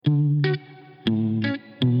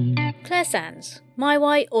Claire Sands, My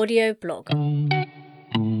Way Audio Blog.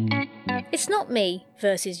 It's not me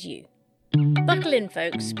versus you. Buckle in,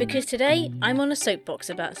 folks, because today I'm on a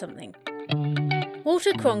soapbox about something.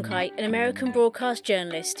 Walter Cronkite, an American broadcast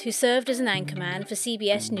journalist who served as an anchorman for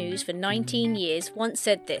CBS News for 19 years, once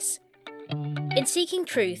said this: "In seeking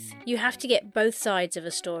truth, you have to get both sides of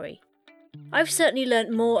a story." I've certainly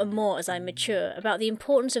learnt more and more as I mature about the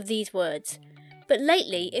importance of these words, but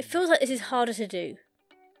lately it feels like this is harder to do.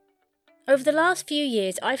 Over the last few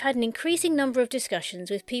years, I've had an increasing number of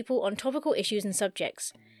discussions with people on topical issues and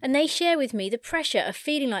subjects, and they share with me the pressure of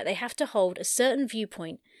feeling like they have to hold a certain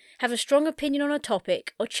viewpoint, have a strong opinion on a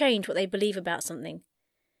topic, or change what they believe about something.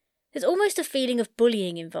 There's almost a feeling of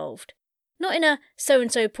bullying involved, not in a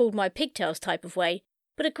so-and-so pulled my pigtails type of way,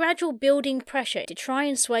 but a gradual building pressure to try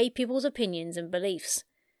and sway people's opinions and beliefs.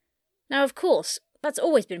 Now, of course, that's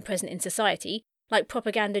always been present in society, like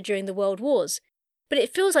propaganda during the World Wars, but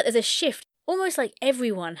it feels like there's a shift, almost like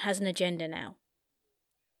everyone has an agenda now.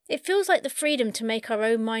 It feels like the freedom to make our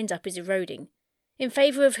own minds up is eroding, in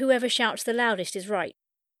favour of whoever shouts the loudest is right.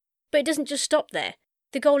 But it doesn't just stop there.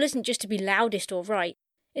 The goal isn't just to be loudest or right,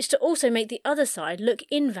 it's to also make the other side look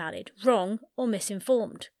invalid, wrong, or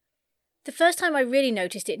misinformed. The first time I really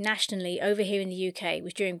noticed it nationally over here in the UK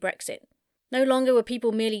was during Brexit. No longer were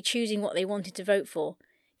people merely choosing what they wanted to vote for,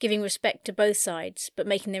 giving respect to both sides, but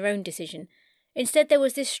making their own decision. Instead, there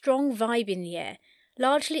was this strong vibe in the air,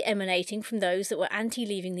 largely emanating from those that were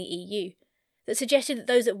anti-leaving the EU, that suggested that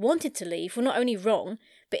those that wanted to leave were not only wrong,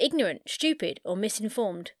 but ignorant, stupid, or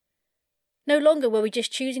misinformed. No longer were we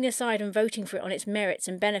just choosing a side and voting for it on its merits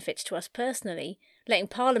and benefits to us personally, letting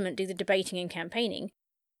Parliament do the debating and campaigning.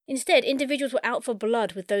 Instead, individuals were out for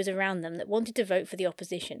blood with those around them that wanted to vote for the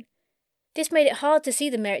opposition. This made it hard to see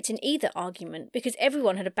the merits in either argument because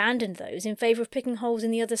everyone had abandoned those in favour of picking holes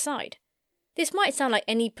in the other side. This might sound like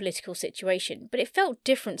any political situation, but it felt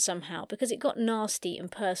different somehow because it got nasty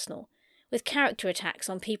and personal, with character attacks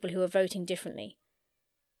on people who were voting differently.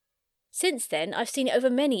 Since then, I've seen it over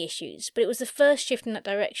many issues, but it was the first shift in that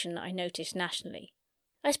direction that I noticed nationally.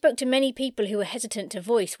 I spoke to many people who were hesitant to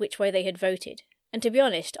voice which way they had voted, and to be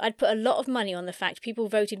honest, I'd put a lot of money on the fact people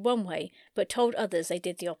voted one way, but told others they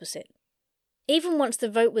did the opposite. Even once the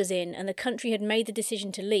vote was in and the country had made the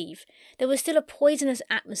decision to leave, there was still a poisonous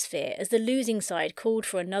atmosphere as the losing side called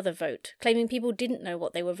for another vote, claiming people didn't know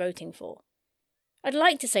what they were voting for. I'd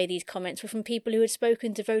like to say these comments were from people who had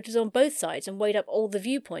spoken to voters on both sides and weighed up all the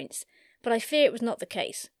viewpoints, but I fear it was not the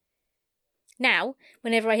case. Now,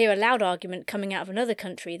 whenever I hear a loud argument coming out of another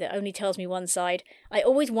country that only tells me one side, I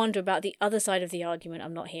always wonder about the other side of the argument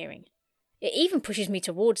I'm not hearing. It even pushes me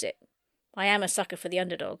towards it. I am a sucker for the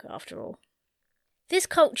underdog, after all. This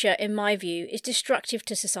culture, in my view, is destructive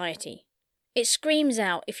to society. It screams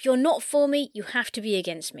out, if you're not for me, you have to be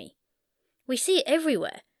against me. We see it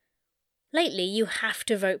everywhere. Lately, you have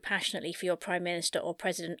to vote passionately for your Prime Minister or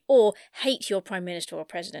President, or hate your Prime Minister or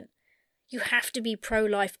President. You have to be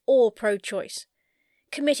pro-life or pro-choice,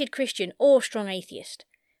 committed Christian or strong atheist,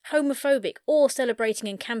 homophobic or celebrating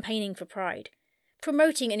and campaigning for pride,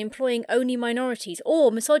 promoting and employing only minorities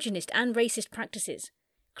or misogynist and racist practices,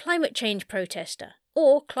 climate change protester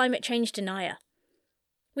or climate change denier.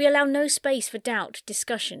 We allow no space for doubt,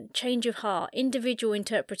 discussion, change of heart, individual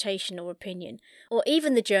interpretation or opinion, or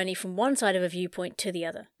even the journey from one side of a viewpoint to the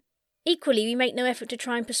other. Equally, we make no effort to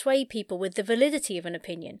try and persuade people with the validity of an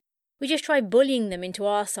opinion. We just try bullying them into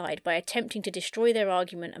our side by attempting to destroy their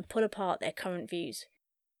argument and pull apart their current views.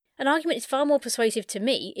 An argument is far more persuasive to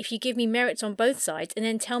me if you give me merits on both sides and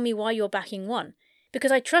then tell me why you're backing one,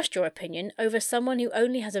 because I trust your opinion over someone who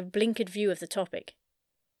only has a blinkered view of the topic.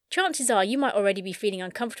 Chances are you might already be feeling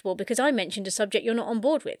uncomfortable because I mentioned a subject you're not on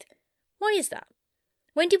board with. Why is that?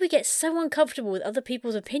 When did we get so uncomfortable with other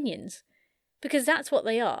people's opinions? Because that's what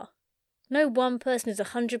they are. No one person is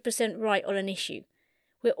 100% right on an issue.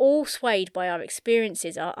 We're all swayed by our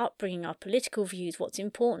experiences, our upbringing, our political views, what's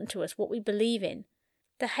important to us, what we believe in.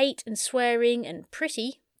 The hate and swearing and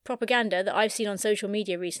pretty propaganda that I've seen on social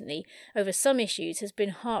media recently over some issues has been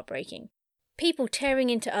heartbreaking. People tearing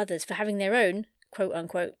into others for having their own,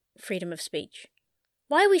 quote-unquote, freedom of speech.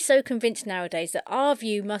 Why are we so convinced nowadays that our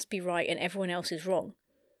view must be right and everyone else is wrong?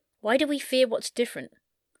 Why do we fear what's different?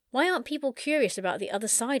 Why aren't people curious about the other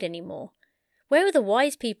side anymore? Where are the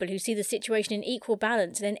wise people who see the situation in equal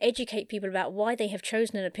balance and then educate people about why they have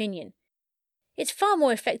chosen an opinion? It's far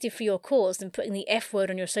more effective for your cause than putting the F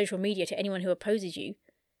word on your social media to anyone who opposes you.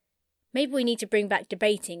 Maybe we need to bring back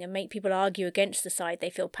debating and make people argue against the side they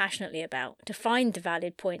feel passionately about to find the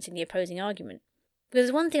valid points in the opposing argument. Because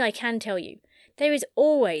there's one thing I can tell you, There is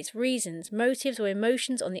always reasons, motives or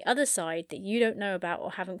emotions on the other side that you don't know about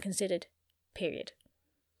or haven't considered. Period.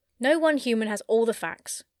 No one human has all the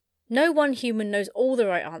facts. No one human knows all the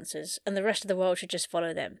right answers, and the rest of the world should just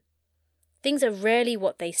follow them. Things are rarely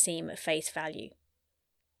what they seem at face value.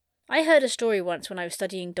 I heard a story once when I was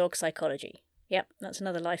studying dog psychology. Yep, that's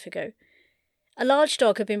another life ago. A large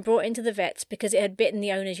dog had been brought into the vet's because it had bitten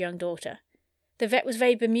the owner's young daughter. The vet was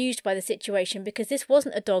very bemused by the situation because this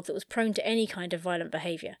wasn't a dog that was prone to any kind of violent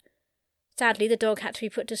behaviour. Sadly, the dog had to be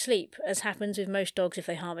put to sleep, as happens with most dogs if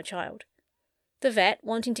they harm a child. The vet,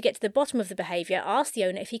 wanting to get to the bottom of the behaviour, asked the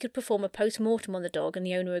owner if he could perform a post-mortem on the dog, and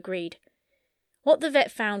the owner agreed. What the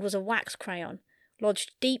vet found was a wax crayon,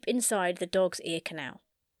 lodged deep inside the dog's ear canal.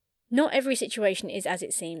 Not every situation is as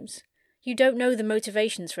it seems. You don't know the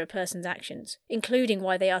motivations for a person's actions, including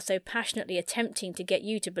why they are so passionately attempting to get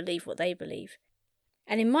you to believe what they believe.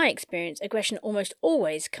 And in my experience, aggression almost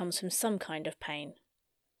always comes from some kind of pain.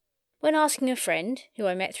 When asking a friend, who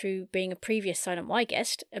I met through being a previous Silent Why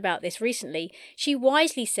guest, about this recently, she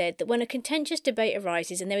wisely said that when a contentious debate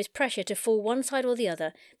arises and there is pressure to fall one side or the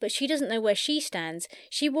other, but she doesn't know where she stands,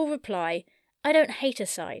 she will reply, "I don't hate a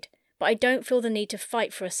side, but I don't feel the need to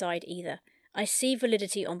fight for a side either. I see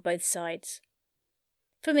validity on both sides."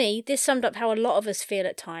 For me, this summed up how a lot of us feel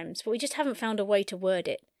at times, but we just haven't found a way to word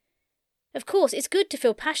it. Of course, it's good to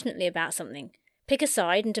feel passionately about something, pick a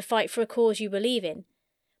side and to fight for a cause you believe in.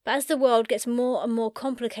 But as the world gets more and more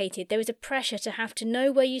complicated, there is a pressure to have to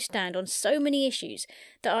know where you stand on so many issues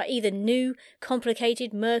that are either new,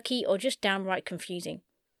 complicated, murky, or just downright confusing.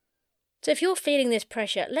 So if you're feeling this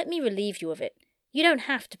pressure, let me relieve you of it. You don't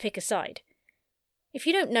have to pick a side. If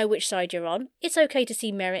you don't know which side you're on, it's okay to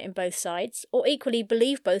see merit in both sides, or equally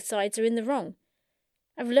believe both sides are in the wrong.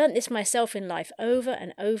 I've learnt this myself in life over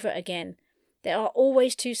and over again. There are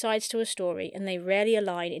always two sides to a story, and they rarely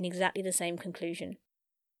align in exactly the same conclusion.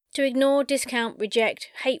 To ignore, discount,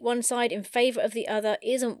 reject, hate one side in favour of the other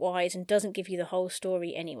isn't wise and doesn't give you the whole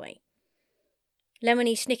story anyway.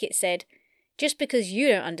 Lemony Snicket said, "Just because you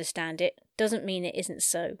don't understand it doesn't mean it isn't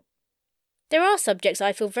so." There are subjects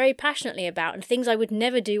I feel very passionately about and things I would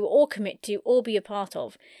never do or commit to or be a part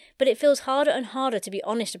of, but it feels harder and harder to be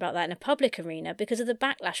honest about that in a public arena because of the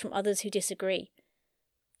backlash from others who disagree.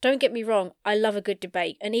 Don't get me wrong, I love a good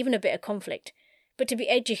debate and even a bit of conflict, but to be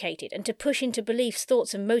educated and to push into beliefs,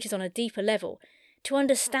 thoughts and motives on a deeper level, to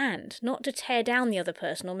understand, not to tear down the other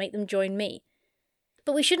person or make them join me.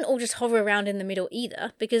 But we shouldn't all just hover around in the middle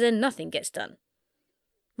either, because then nothing gets done.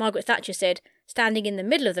 Margaret Thatcher said, "Standing in the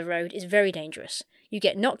middle of the road is very dangerous. You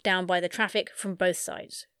get knocked down by the traffic from both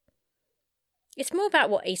sides." It's more about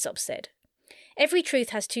what Aesop said. Every truth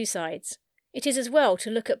has two sides. It is as well to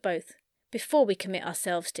look at both, before we commit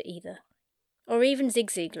ourselves to either. Or even Zig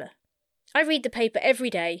Ziglar. I read the paper every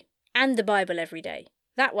day, and the Bible every day.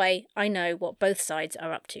 That way, I know what both sides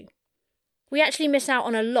are up to. We actually miss out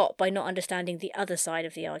on a lot by not understanding the other side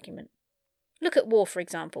of the argument. Look at war, for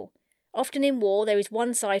example. Often in war, there is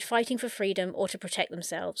one side fighting for freedom or to protect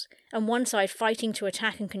themselves, and one side fighting to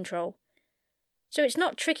attack and control. So it's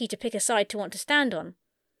not tricky to pick a side to want to stand on.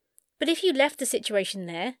 But if you left the situation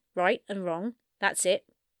there, right and wrong, that's it.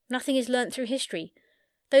 Nothing is learnt through history.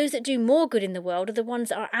 Those that do more good in the world are the ones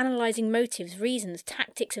that are analysing motives, reasons,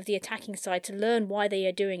 tactics of the attacking side to learn why they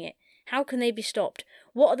are doing it. How can they be stopped?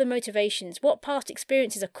 What are the motivations? What past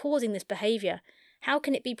experiences are causing this behaviour? How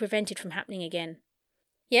can it be prevented from happening again?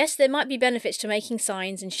 Yes, there might be benefits to making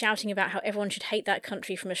signs and shouting about how everyone should hate that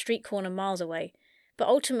country from a street corner miles away, but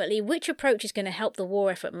ultimately, which approach is going to help the war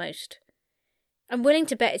effort most? I'm willing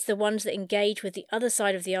to bet it's the ones that engage with the other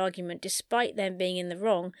side of the argument despite them being in the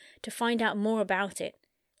wrong to find out more about it.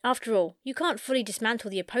 After all, you can't fully dismantle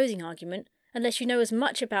the opposing argument unless you know as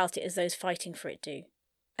much about it as those fighting for it do.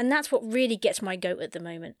 And that's what really gets my goat at the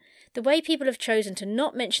moment. The way people have chosen to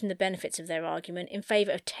not mention the benefits of their argument in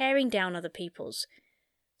favour of tearing down other people's.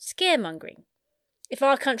 Scaremongering. If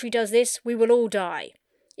our country does this, we will all die.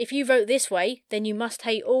 If you vote this way, then you must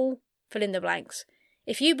hate all, fill in the blanks.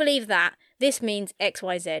 If you believe that, this means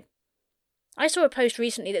XYZ. I saw a post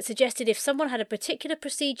recently that suggested if someone had a particular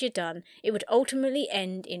procedure done, it would ultimately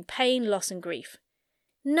end in pain, loss and grief.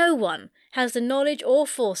 No one has the knowledge or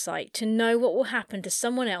foresight to know what will happen to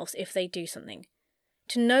someone else if they do something.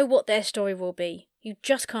 To know what their story will be. You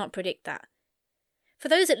just can't predict that. For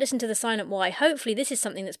those that listen to the Silent Why, hopefully this is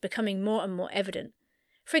something that's becoming more and more evident.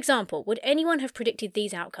 For example, would anyone have predicted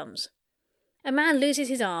these outcomes? A man loses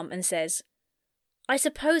his arm and says, "I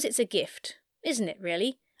suppose it's a gift, isn't it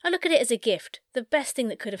really? I look at it as a gift, the best thing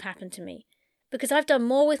that could have happened to me, because I've done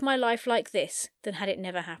more with my life like this than had it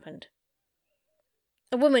never happened."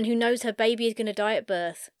 A woman who knows her baby is going to die at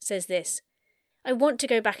birth says this, I want to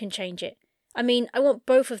go back and change it. I mean, I want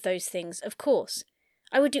both of those things, of course.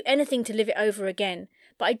 I would do anything to live it over again,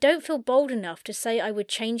 but I don't feel bold enough to say I would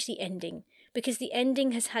change the ending, because the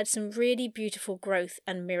ending has had some really beautiful growth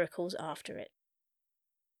and miracles after it.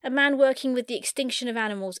 A man working with the extinction of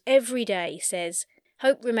animals every day says,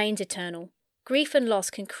 "Hope remains eternal. Grief and loss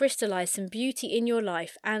can crystallise some beauty in your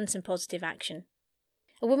life and some positive action."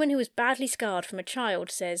 A woman who was badly scarred from a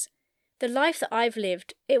child says, "The life that I've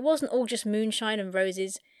lived, it wasn't all just moonshine and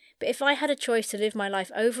roses, but if I had a choice to live my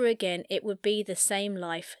life over again, it would be the same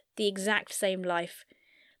life, the exact same life.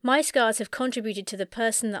 My scars have contributed to the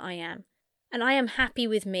person that I am, and I am happy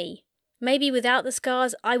with me. Maybe without the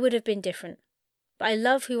scars, I would have been different. But I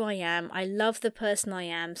love who I am, I love the person I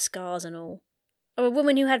am, scars and all." Or a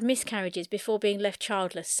woman who had miscarriages before being left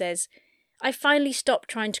childless says, "I finally stopped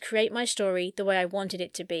trying to create my story the way I wanted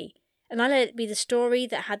it to be, and I let it be the story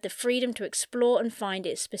that had the freedom to explore and find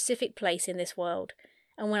its specific place in this world.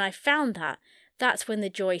 And when I found that, that's when the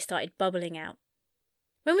joy started bubbling out."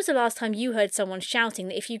 When was the last time you heard someone shouting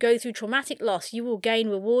that if you go through traumatic loss, you will gain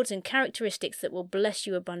rewards and characteristics that will bless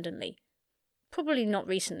you abundantly? Probably not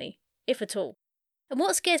recently, if at all. And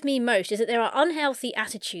what scares me most is that there are unhealthy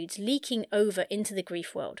attitudes leaking over into the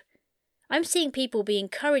grief world. I'm seeing people be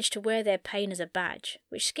encouraged to wear their pain as a badge,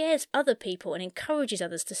 which scares other people and encourages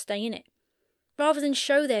others to stay in it, rather than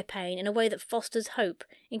show their pain in a way that fosters hope,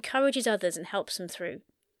 encourages others and helps them through.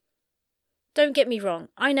 Don't get me wrong,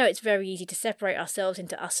 I know it's very easy to separate ourselves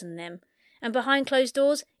into us and them, and behind closed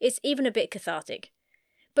doors, it's even a bit cathartic.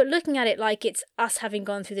 But looking at it like it's us having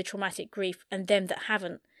gone through the traumatic grief and them that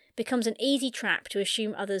haven't, becomes an easy trap to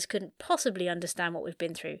assume others couldn't possibly understand what we've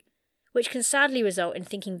been through, which can sadly result in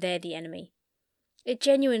thinking they're the enemy. It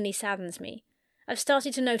genuinely saddens me. I've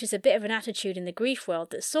started to notice a bit of an attitude in the grief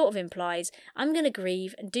world that sort of implies I'm going to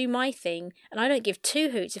grieve and do my thing, and I don't give two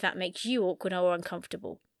hoots if that makes you awkward or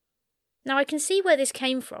uncomfortable. Now I can see where this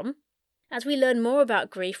came from. As we learn more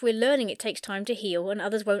about grief, we're learning it takes time to heal and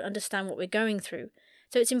others won't understand what we're going through.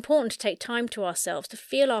 So it's important to take time to ourselves to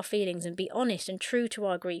feel our feelings and be honest and true to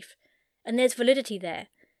our grief. And there's validity there.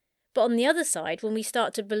 But on the other side, when we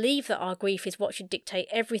start to believe that our grief is what should dictate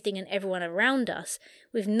everything and everyone around us,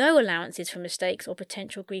 with no allowances for mistakes or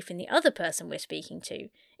potential grief in the other person we're speaking to,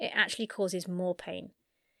 it actually causes more pain.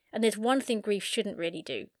 And there's one thing grief shouldn't really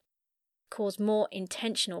do: cause more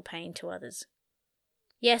intentional pain to others.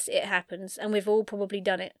 Yes, it happens, and we've all probably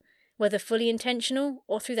done it, whether fully intentional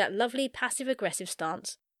or through that lovely passive-aggressive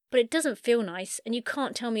stance, but it doesn't feel nice, and you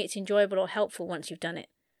can't tell me it's enjoyable or helpful once you've done it.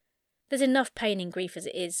 There's enough pain in grief as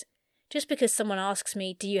it is. Just because someone asks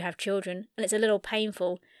me, "Do you have children?" and it's a little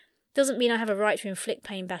painful, doesn't mean I have a right to inflict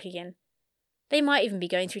pain back again. They might even be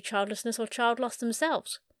going through childlessness or child loss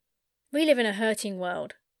themselves. We live in a hurting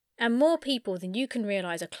world, and more people than you can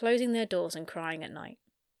realise are closing their doors and crying at night.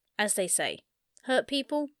 As they say, hurt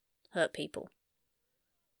people, hurt people.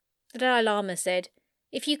 The Dalai Lama said,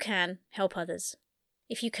 "If you can, help others.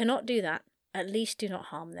 If you cannot do that, at least do not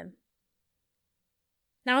harm them."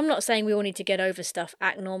 Now, I'm not saying we all need to get over stuff,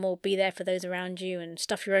 act normal, be there for those around you, and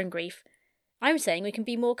stuff your own grief. I'm saying we can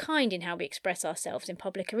be more kind in how we express ourselves in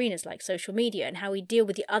public arenas like social media and how we deal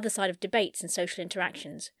with the other side of debates and social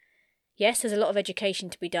interactions. Yes, there's a lot of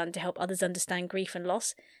education to be done to help others understand grief and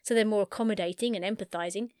loss, so they're more accommodating and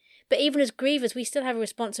empathising, but even as grievers we still have a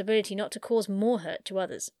responsibility not to cause more hurt to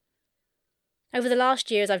others. Over the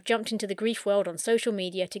last year, as I've jumped into the grief world on social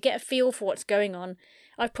media to get a feel for what's going on,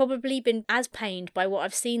 I've probably been as pained by what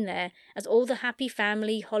I've seen there as all the happy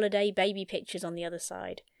family, holiday, baby pictures on the other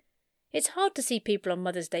side. It's hard to see people on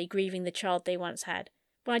Mother's Day grieving the child they once had,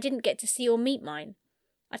 when I didn't get to see or meet mine.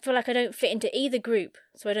 I feel like I don't fit into either group,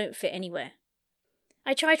 so I don't fit anywhere.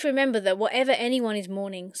 I try to remember that whatever anyone is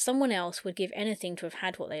mourning, someone else would give anything to have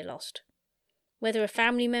had what they lost. Whether a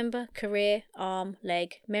family member, career, arm,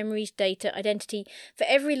 leg, memories, data, identity, for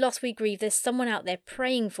every loss we grieve there's someone out there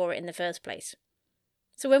praying for it in the first place.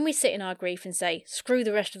 So when we sit in our grief and say, "Screw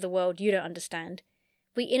the rest of the world, you don't understand,"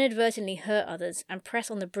 we inadvertently hurt others and press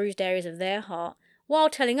on the bruised areas of their heart while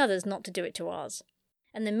telling others not to do it to ours.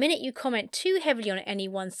 And the minute you comment too heavily on any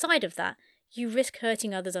one side of that, you risk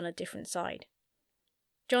hurting others on a different side.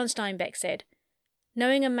 John Steinbeck said,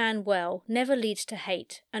 "Knowing a man well never leads to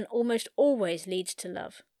hate and almost always leads to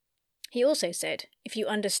love." He also said, "If you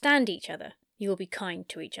understand each other, you will be kind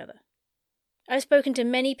to each other." I've spoken to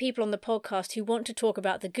many people on the podcast who want to talk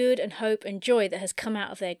about the good and hope and joy that has come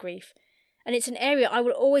out of their grief, and it's an area I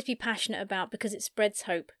will always be passionate about because it spreads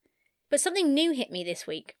hope. But something new hit me this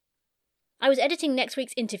week. I was editing next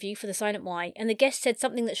week's interview for The Silent Why, and the guest said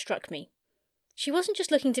something that struck me. She wasn't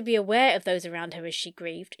just looking to be aware of those around her as she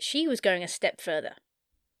grieved, she was going a step further.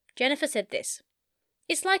 Jennifer said this,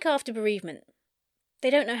 It's like after bereavement. They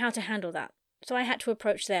don't know how to handle that, so I had to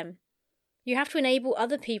approach them. You have to enable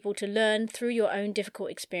other people to learn through your own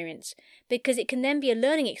difficult experience, because it can then be a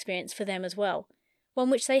learning experience for them as well, one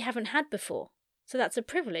which they haven't had before. So that's a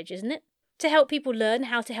privilege, isn't it? To help people learn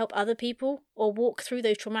how to help other people or walk through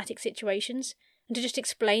those traumatic situations, and to just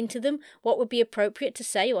explain to them what would be appropriate to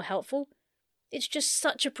say or helpful. It's just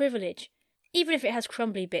such a privilege, even if it has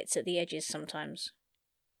crumbly bits at the edges sometimes.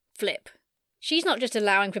 Flip. She's not just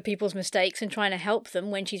allowing for people's mistakes and trying to help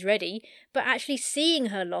them when she's ready, but actually seeing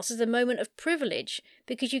her loss as a moment of privilege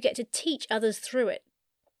because you get to teach others through it.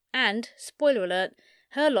 And, spoiler alert,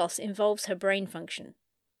 her loss involves her brain function.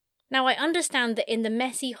 Now, I understand that in the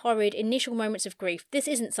messy, horrid initial moments of grief, this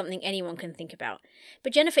isn't something anyone can think about.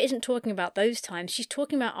 But Jennifer isn't talking about those times, she's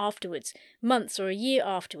talking about afterwards, months or a year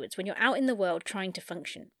afterwards, when you're out in the world trying to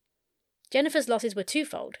function. Jennifer's losses were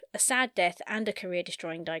twofold, a sad death and a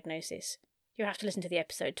career-destroying diagnosis. You'll have to listen to the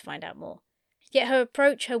episode to find out more. Yet her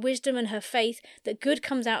approach, her wisdom and her faith that good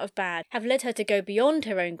comes out of bad have led her to go beyond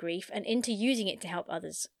her own grief and into using it to help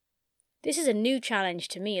others. This is a new challenge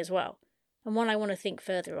to me as well, and one I want to think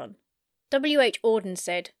further on. W.H. Auden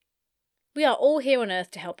said, "We are all here on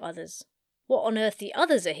earth to help others. What on earth the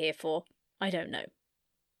others are here for, I don't know."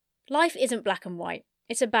 Life isn't black and white,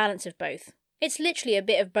 it's a balance of both. It's literally a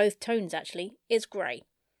bit of both tones actually, it's grey.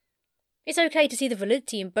 It's okay to see the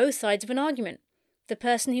validity in both sides of an argument. The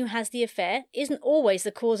person who has the affair isn't always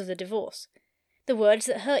the cause of the divorce. The words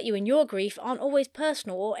that hurt you in your grief aren't always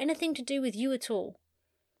personal or anything to do with you at all.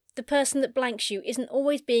 The person that blanks you isn't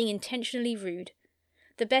always being intentionally rude.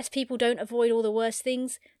 The best people don't avoid all the worst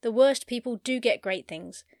things. The worst people do get great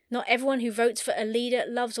things. Not everyone who votes for a leader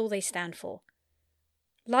loves all they stand for.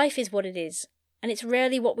 Life is what it is, and it's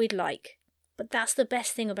rarely what we'd like, but that's the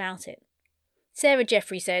best thing about it. Sarah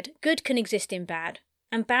Jeffrey said, "Good can exist in bad,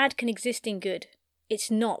 and bad can exist in good. It's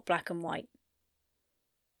not black and white."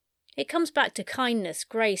 It comes back to kindness,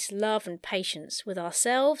 grace, love and patience with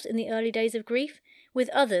ourselves in the early days of grief, with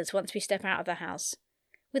others once we step out of the house,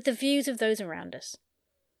 with the views of those around us.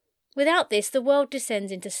 Without this, the world descends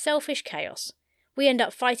into selfish chaos. We end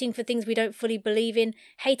up fighting for things we don't fully believe in,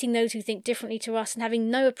 hating those who think differently to us and having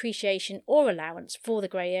no appreciation or allowance for the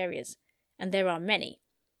grey areas. And there are many,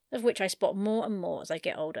 of which I spot more and more as I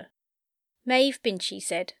get older. Maeve Binchy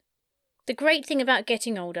said, "The great thing about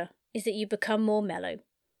getting older is that you become more mellow.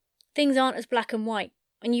 Things aren't as black and white,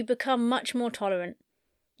 and you become much more tolerant.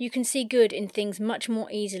 You can see good in things much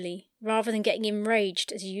more easily, rather than getting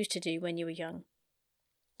enraged as you used to do when you were young."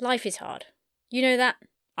 Life is hard. You know that?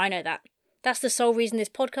 I know that. That's the sole reason this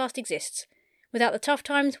podcast exists. Without the tough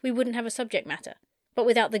times, we wouldn't have a subject matter. But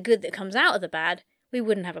without the good that comes out of the bad, we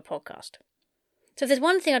wouldn't have a podcast. So if there's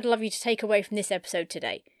one thing I'd love you to take away from this episode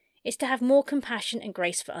today, it's to have more compassion and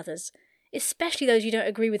grace for others, especially those you don't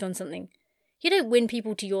agree with on something. You don't win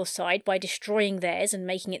people to your side by destroying theirs and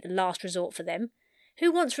making it the last resort for them.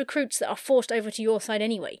 Who wants recruits that are forced over to your side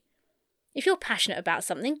anyway? If you're passionate about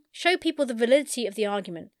something, show people the validity of the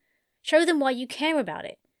argument. Show them why you care about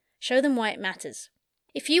it. Show them why it matters.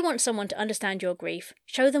 If you want someone to understand your grief,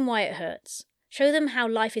 show them why it hurts. Show them how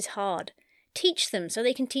life is hard. Teach them so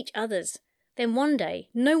they can teach others. Then one day,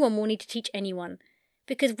 no one will need to teach anyone,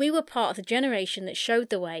 because we were part of the generation that showed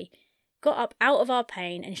the way, got up out of our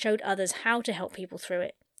pain and showed others how to help people through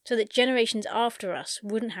it, so that generations after us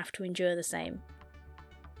wouldn't have to endure the same.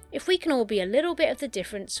 If we can all be a little bit of the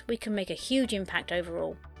difference, we can make a huge impact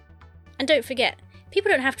overall. And don't forget,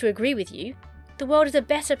 people don't have to agree with you. The world is a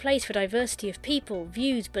better place for diversity of people,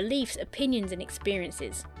 views, beliefs, opinions and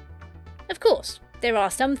experiences. Of course, there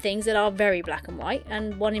are some things that are very black and white,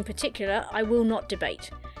 and one in particular I will not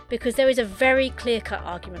debate, because there is a very clear-cut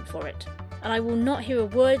argument for it, and I will not hear a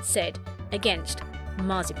word said against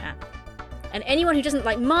marzipan. And anyone who doesn't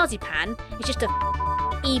like marzipan is just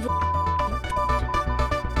a evil